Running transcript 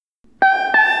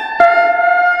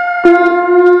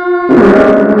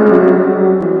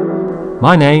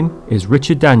My name is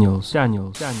Richard Daniels,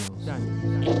 and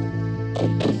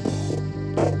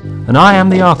I am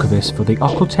the archivist for the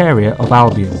Occultaria of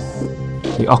Albion.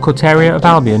 The Occultaria of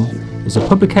Albion is a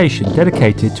publication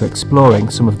dedicated to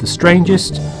exploring some of the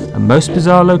strangest and most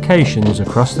bizarre locations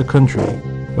across the country,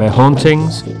 where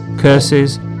hauntings,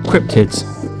 curses, cryptids,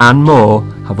 and more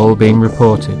have all been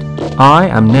reported. I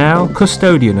am now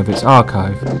custodian of its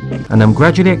archive, and am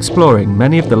gradually exploring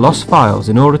many of the lost files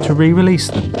in order to re-release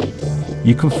them.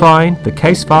 You can find the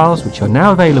case files which are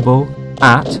now available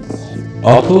at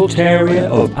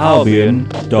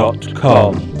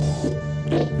occultariaofalbion.com.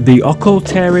 The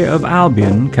Occultaria of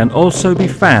Albion can also be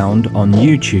found on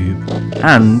YouTube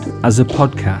and as a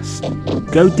podcast.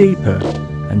 Go deeper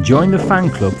and join the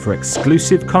fan club for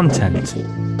exclusive content.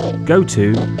 Go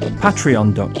to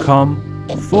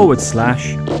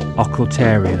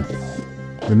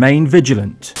patreon.com/occultaria. Remain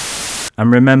vigilant,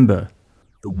 and remember,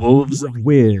 the wolves of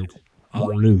weird are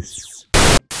loose.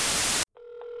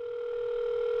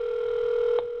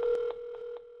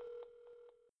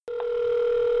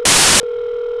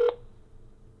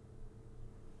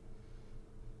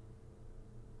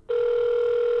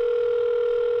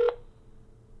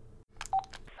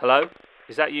 Hello?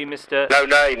 Is that you, Mr... No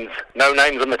names. No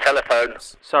names on the telephone.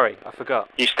 Sorry, I forgot.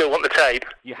 You still want the tape?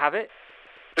 You have it?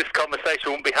 This conversation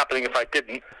wouldn't be happening if I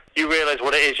didn't. You realise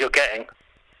what it is you're getting?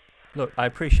 Look, I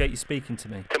appreciate you speaking to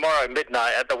me. Tomorrow,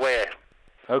 midnight, at the Weir.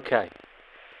 Okay.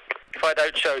 If I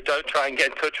don't show, don't try and get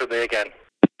in touch with me again.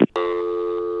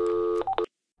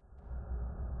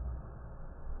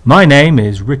 My name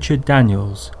is Richard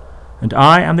Daniels, and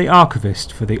I am the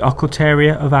archivist for the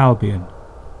Occultaria of Albion.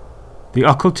 The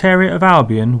Occultaria of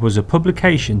Albion was a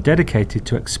publication dedicated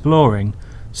to exploring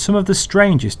some of the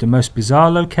strangest and most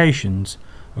bizarre locations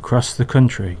across the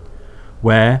country,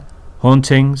 where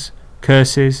hauntings,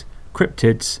 curses,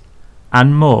 cryptids,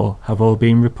 and more have all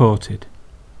been reported.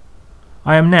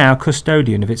 I am now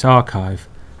custodian of its archive,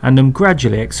 and am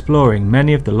gradually exploring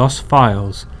many of the lost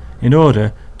files in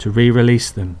order to re-release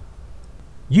them.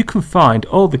 You can find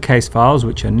all the case files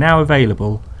which are now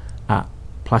available at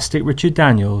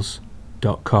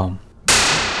plasticricharddaniels.com.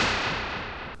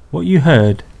 What you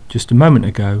heard just a moment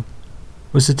ago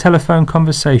was a telephone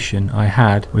conversation I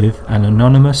had with an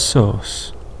anonymous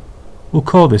source. We'll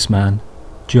call this man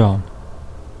John.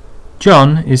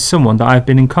 John is someone that I've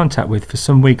been in contact with for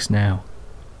some weeks now.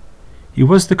 He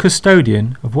was the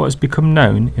custodian of what has become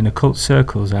known in occult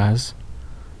circles as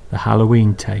the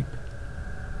Hollaween Tape.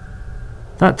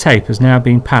 That tape has now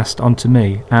been passed on to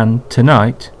me, and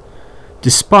tonight,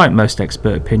 despite most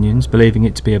expert opinions believing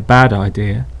it to be a bad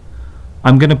idea,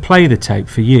 I'm going to play the tape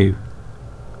for you.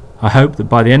 I hope that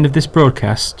by the end of this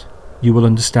broadcast you will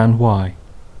understand why.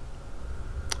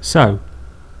 So,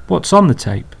 what's on the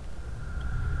tape?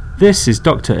 This is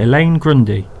Dr. Elaine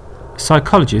Grundy, a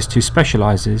psychologist who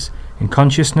specialises in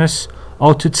consciousness,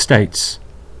 altered states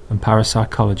and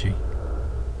parapsychology.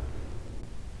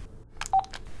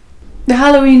 The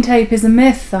Hollaween Tape is a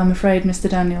myth, I'm afraid, Mr.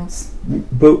 Daniels.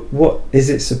 But what is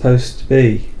it supposed to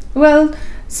be? Well,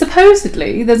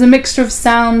 supposedly there's a mixture of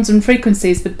sounds and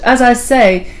frequencies, but as I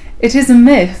say, it is a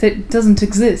myth. It doesn't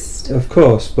exist. Of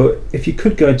course, but if you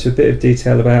could go into a bit of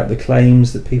detail about the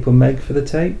claims that people make for the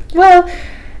tape? Well,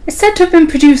 it's said to have been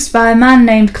produced by a man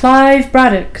named Clive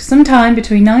Braddock sometime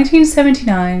between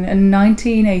 1979 and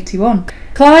 1981.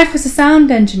 Clive was a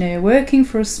sound engineer working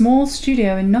for a small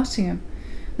studio in Nottingham.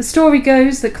 The story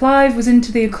goes that Clive was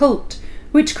into the occult,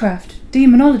 witchcraft,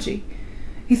 demonology.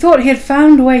 He thought he had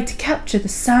found a way to capture the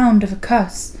sound of a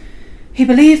curse. He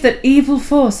believed that evil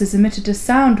forces emitted a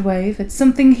sound wave at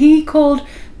something he called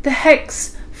the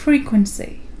hex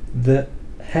frequency. The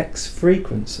hex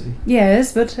frequency?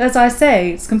 Yes, but as I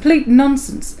say, it's complete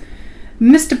nonsense.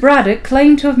 Mr. Braddock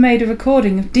claimed to have made a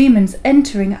recording of demons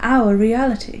entering our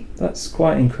reality. That's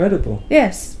quite incredible.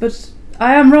 Yes, but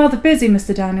I am rather busy,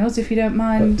 Mr. Daniels, if you don't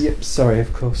mind. Yep, sorry,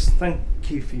 of course. Thank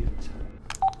you for your time.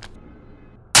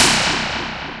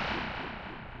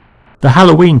 The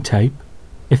Hollaween Tape,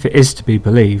 if it is to be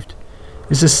believed,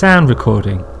 is a sound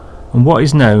recording on what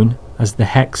is known as the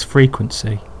hex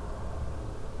frequency.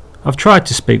 I've tried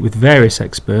to speak with various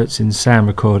experts in sound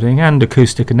recording and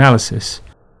acoustic analysis,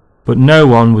 but no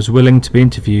one was willing to be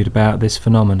interviewed about this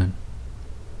phenomenon.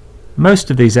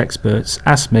 Most of these experts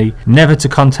asked me never to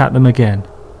contact them again.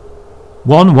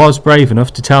 One was brave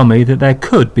enough to tell me that there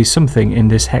could be something in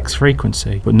this hex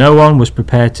frequency, but no one was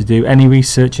prepared to do any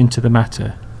research into the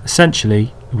matter.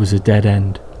 Essentially, it was a dead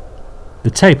end.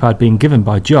 The tape I'd been given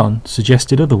by John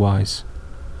suggested otherwise.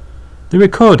 The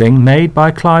recording made by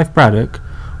Clive Braddock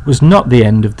was not the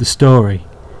end of the story.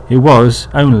 It was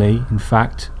only, in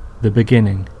fact, the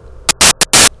beginning.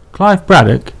 Clive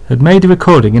Braddock had made a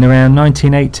recording in around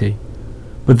 1980,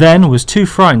 but then was too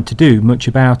frightened to do much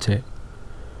about it.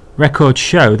 Records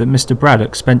show that Mr.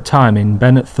 Braddock spent time in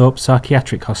Bennett Thorpe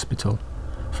Psychiatric Hospital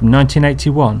from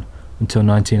 1981 until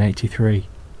 1983.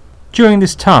 During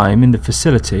this time in the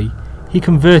facility, he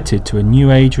converted to a New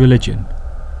Age religion.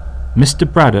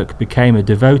 Mr. Braddock became a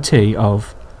devotee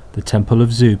of the Temple of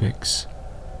Zubix.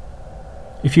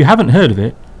 If you haven't heard of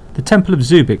it, the Temple of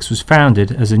Zubix was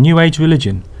founded as a New Age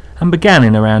religion and began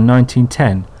in around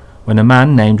 1910 when a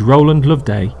man named Roland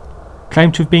Loveday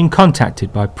claimed to have been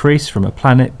contacted by priests from a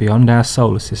planet beyond our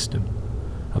solar system,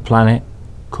 a planet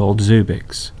called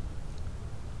Zubix.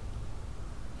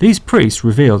 These priests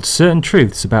revealed certain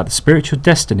truths about the spiritual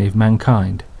destiny of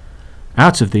mankind.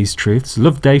 Out of these truths,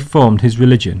 Loveday formed his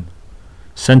religion,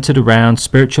 centered around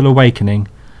spiritual awakening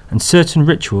and certain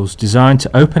rituals designed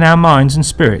to open our minds and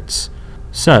spirits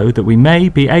so that we may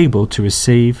be able to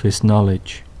receive this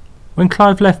knowledge. When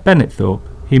Clive left Bennett Thorpe,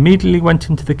 he immediately went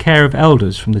into the care of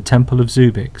elders from the Temple of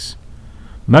Zubix.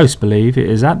 Most believe it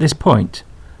is at this point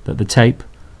that the tape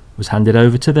was handed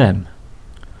over to them.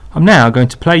 I'm now going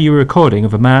to play you a recording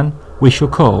of a man we shall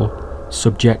call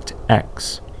Subject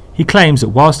X. He claims that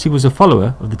whilst he was a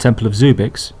follower of the Temple of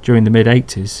Zubix during the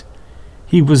mid-80s,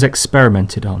 he was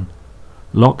experimented on,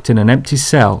 locked in an empty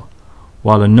cell,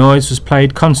 while a noise was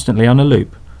played constantly on a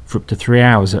loop for up to 3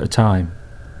 hours at a time.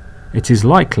 It is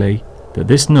likely that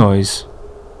this noise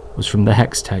was from the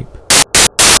hex tape.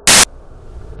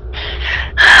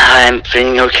 I'm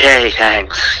feeling okay,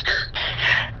 thanks.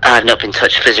 I've not been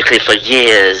touched physically for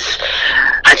years.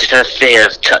 I just have a fear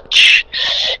of touch.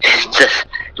 It just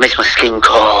makes my skin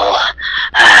crawl.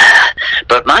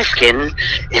 But my skin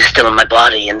is still on my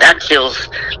body, and that feels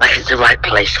like it's the right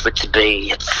place for it to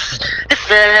be. It's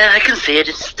there. I can see it.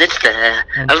 It's there.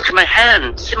 I look at my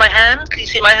hand. See my hand? Can you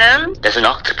see my hand? There's an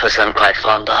octopus I'm quite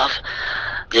fond of.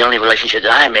 The only relationship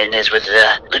that I'm in is with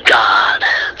the god.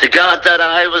 The god that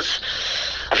I was...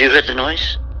 Have you heard the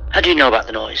noise? How do you know about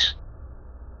the noise?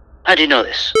 How do you know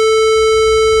this?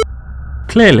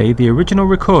 Clearly, the original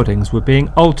recordings were being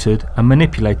altered and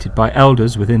manipulated by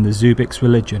elders within the Zubix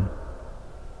religion.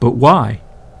 But why?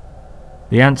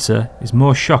 The answer is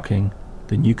more shocking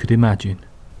than you could imagine.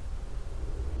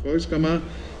 Volkskammer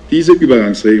diese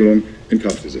Übergangsregelung in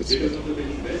Kraft gesetzt wird.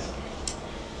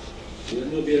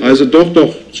 Also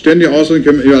doch, ständige Ausdrücke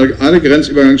können über alle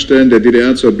Grenzübergangsstellen der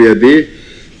DDR zur BRD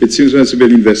bzw. zu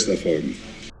Berlin-West erfolgen.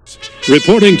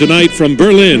 Reporting tonight from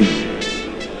Berlin.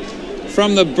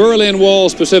 From the Berlin Wall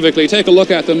specifically, take a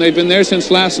look at them. They've been there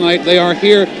since last night. They are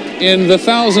here in the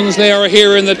thousands. They are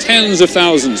here in the tens of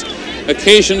thousands.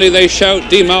 Occasionally they shout,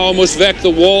 Die Mauer muss weg, the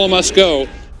wall must go.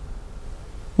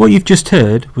 What you've just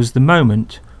heard was the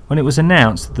moment when it was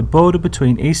announced that the border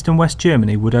between East and West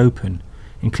Germany would open,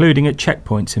 including at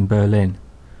checkpoints in Berlin.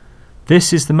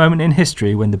 This is the moment in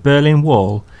history when the Berlin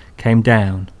Wall came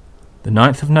down, the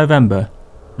 9th of November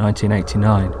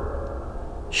 1989.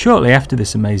 Shortly after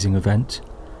this amazing event,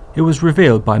 it was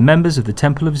revealed by members of the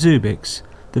Temple of Zubix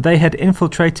that they had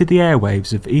infiltrated the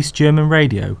airwaves of East German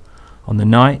radio on the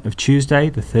night of Tuesday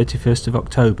the 31st of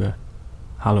October,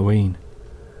 Halloween.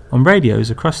 On radios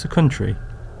across the country,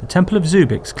 the Temple of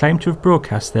Zubix claimed to have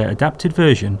broadcast their adapted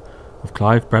version of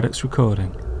Clive Braddock's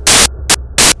recording.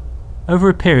 Over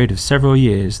a period of several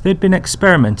years, they had been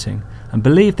experimenting and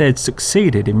believed they had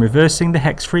succeeded in reversing the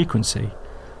hex frequency,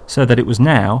 so that it was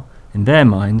now, in their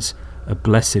minds, a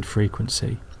blessed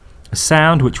frequency, a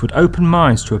sound which would open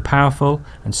minds to a powerful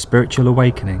and spiritual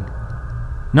awakening.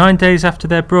 9 days after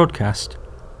their broadcast,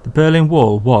 the Berlin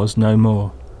Wall was no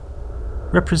more.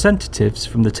 Representatives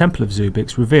from the Temple of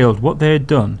Zubix revealed what they had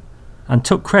done and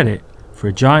took credit for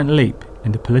a giant leap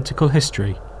in the political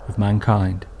history of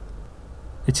mankind.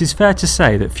 It is fair to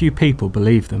say that few people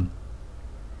believe them.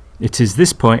 It is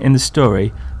this point in the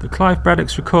story that Clive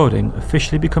Braddock's recording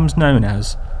officially becomes known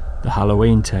as the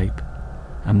Hollaween Tape,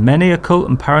 and many occult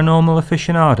and paranormal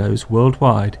aficionados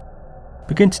worldwide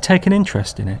begin to take an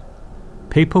interest in it.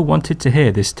 People wanted to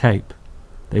hear this tape.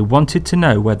 They wanted to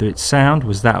know whether its sound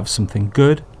was that of something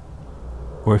good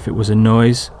or if it was a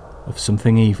noise of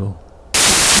something evil.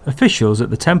 Officials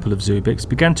at the Temple of Zubix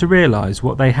began to realise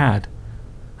what they had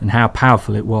and how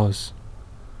powerful it was.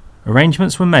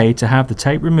 Arrangements were made to have the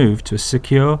tape removed to a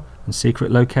secure and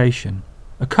secret location.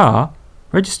 A car,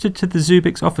 registered to the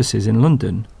Zubix offices in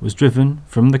London, was driven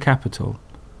from the capital.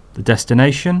 The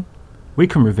destination, we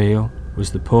can reveal,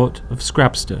 was the port of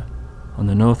Scrabster on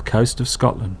the north coast of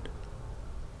Scotland.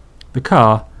 The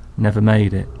car never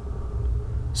made it.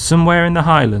 Somewhere in the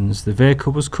Highlands the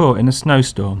vehicle was caught in a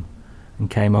snowstorm and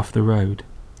came off the road.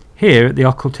 Here at the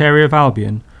occult area of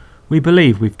Albion We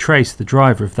believe we've traced the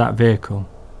driver of that vehicle.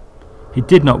 He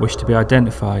did not wish to be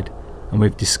identified, and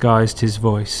we've disguised his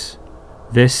voice.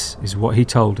 This is what he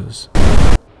told us.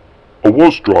 I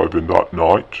was driving that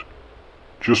night.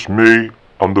 Just me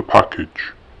and the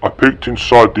package. I peeked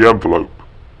inside the envelope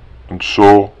and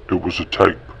saw it was a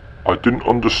tape. I didn't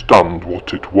understand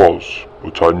what it was,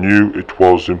 but I knew it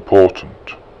was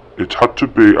important. It had to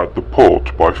be at the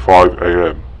port by 5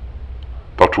 a.m.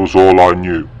 That was all I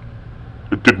knew.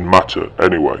 It didn't matter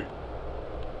anyway.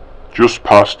 Just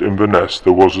past Inverness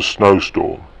there was a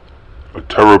snowstorm, a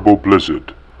terrible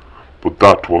blizzard, but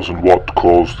that wasn't what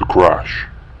caused the crash.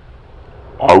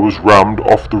 I was rammed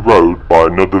off the road by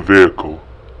another vehicle.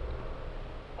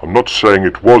 I'm not saying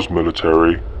it was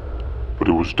military, but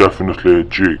it was definitely a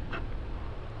jeep,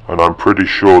 and I'm pretty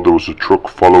sure there was a truck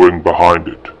following behind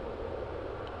it.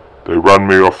 They ran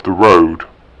me off the road.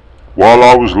 While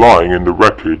I was lying in the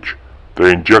wreckage,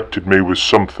 they injected me with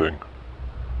something.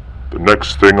 The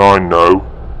next thing I know,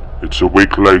 it's a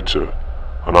week later,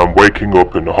 and I'm waking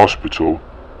up in the hospital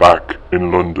back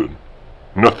in London.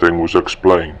 Nothing was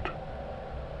explained.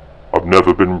 I've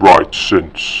never been right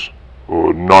since.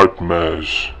 Or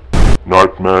nightmares.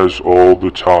 Nightmares all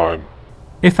the time.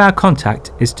 If our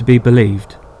contact is to be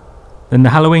believed, then the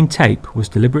Hollaween tape was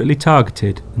deliberately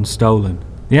targeted and stolen.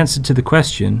 The answer to the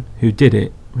question, who did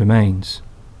it, remains.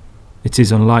 It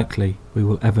is unlikely we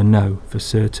will ever know for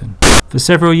certain. For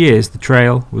several years the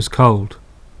trail was cold.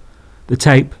 The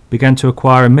tape began to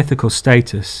acquire a mythical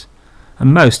status,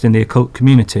 and most in the occult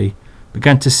community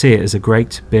began to see it as a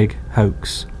great big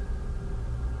hoax.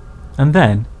 And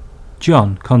then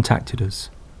John contacted us.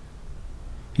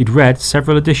 He'd read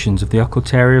several editions of the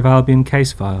Occultaria of Albion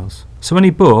case files, so when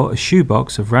he bought a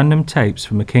shoebox of random tapes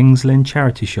from a King's Lynn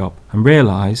charity shop and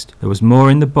realised there was more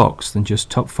in the box than just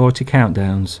top 40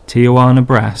 countdowns, Tijuana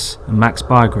Brass and Max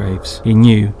Bygraves, he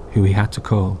knew who he had to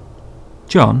call.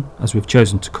 John, as we've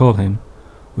chosen to call him,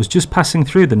 was just passing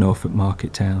through the Norfolk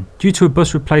market town. Due to a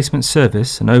bus replacement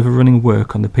service and overrunning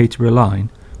work on the Peterborough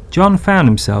line, John found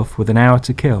himself with an hour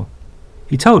to kill.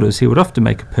 He told us he would often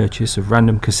make a purchase of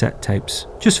random cassette tapes,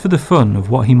 just for the fun of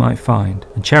what he might find,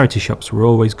 and charity shops were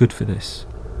always good for this.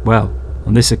 Well,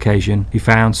 on this occasion he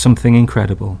found something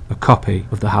incredible, a copy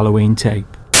of the Hollaween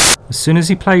tape. As soon as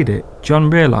he played it, John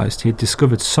realised he had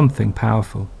discovered something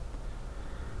powerful.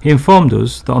 He informed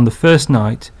us that on the first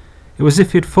night it was as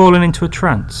if he had fallen into a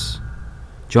trance.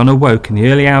 John awoke in the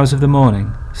early hours of the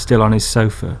morning, still on his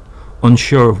sofa,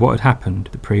 unsure of what had happened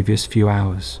the previous few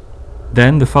hours.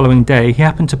 Then, the following day, he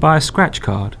happened to buy a scratch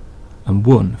card and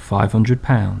won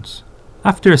 £500.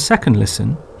 After a second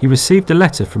listen, he received a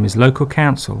letter from his local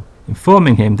council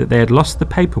informing him that they had lost the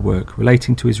paperwork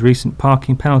relating to his recent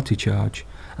parking penalty charge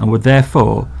and would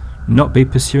therefore not be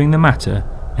pursuing the matter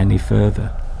any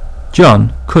further.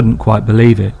 John couldn't quite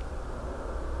believe it.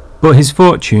 But his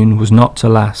fortune was not to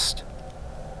last.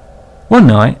 One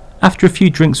night, after a few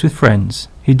drinks with friends,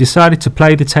 he decided to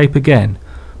play the tape again,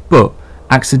 but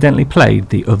accidentally played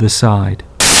the other side.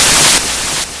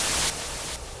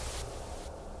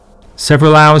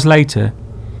 Several hours later,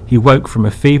 he woke from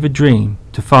a fevered dream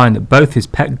to find that both his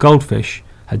pet goldfish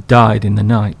had died in the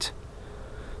night.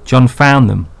 John found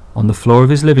them on the floor of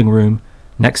his living room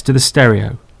next to the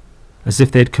stereo, as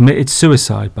if they had committed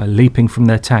suicide by leaping from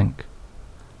their tank.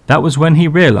 That was when he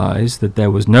realised that there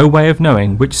was no way of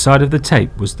knowing which side of the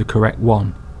tape was the correct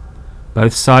one.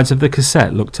 Both sides of the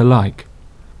cassette looked alike.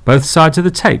 Both sides of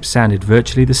the tape sounded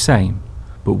virtually the same,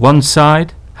 but one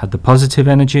side had the positive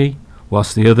energy,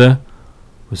 whilst the other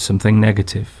was something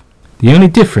negative. The only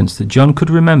difference that John could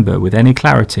remember with any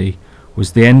clarity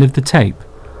was the end of the tape,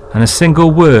 and a single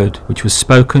word which was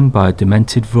spoken by a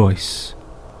demented voice.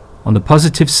 On the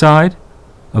positive side,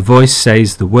 a voice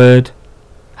says the word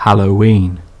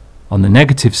Halloween. On the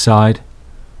negative side,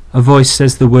 a voice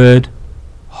says the word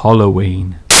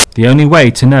Hollaween. The only way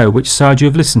to know which side you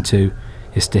have listened to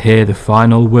is to hear the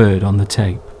final word on the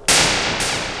tape.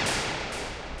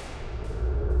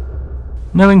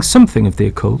 Knowing something of the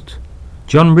occult,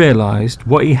 John realised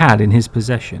what he had in his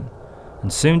possession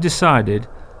and soon decided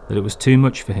that it was too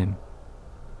much for him.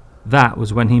 That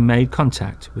was when he made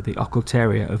contact with the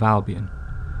Occultaria of Albion,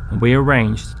 and we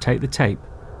arranged to take the tape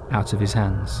out of his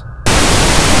hands.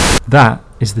 That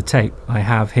is the tape I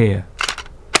have here.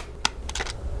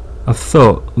 I've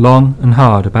thought long and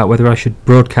hard about whether I should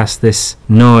broadcast this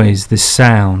noise, this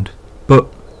sound, but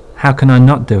how can I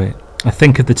not do it? I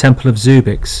think of the Temple of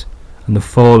Zubix and the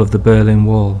fall of the Berlin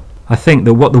Wall. I think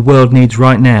that what the world needs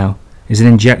right now is an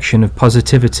injection of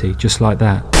positivity just like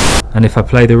that. And if I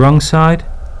play the wrong side,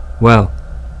 well,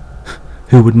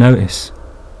 who would notice?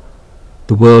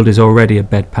 The world is already a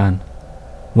bedpan.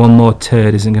 one more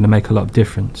turd isn't going to make a lot of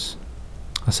difference.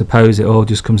 I suppose it all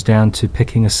just comes down to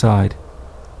picking a side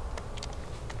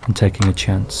and taking a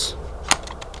chance.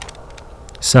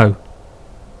 So,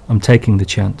 I'm taking the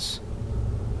chance.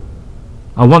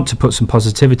 I want to put some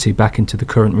positivity back into the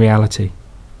current reality.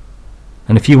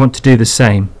 And if you want to do the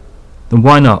same, then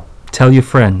why not tell your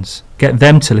friends, get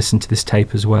them to listen to this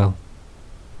tape as well.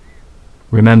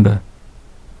 Remember,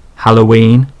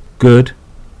 Halloween, good.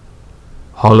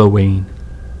 Hollaween,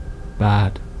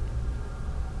 bad.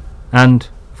 And,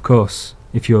 of course,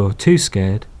 if you're too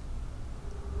scared,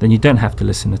 then you don't have to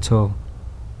listen at all.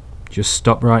 Just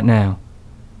stop right now,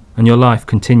 and your life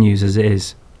continues as it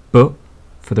is. But,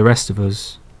 for the rest of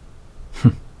us,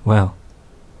 well,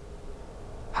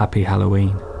 happy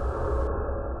Halloween.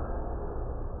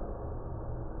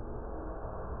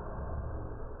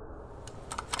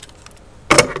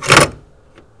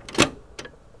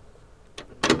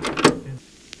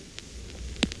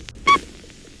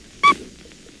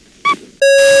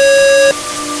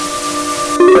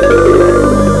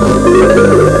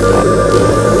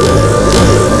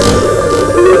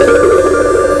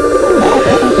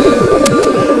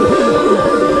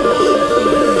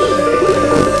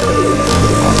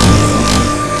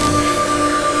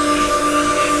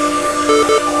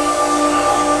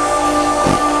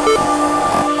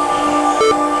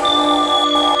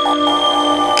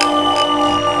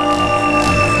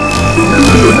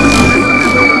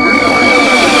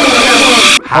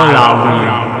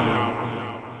 Hollaween.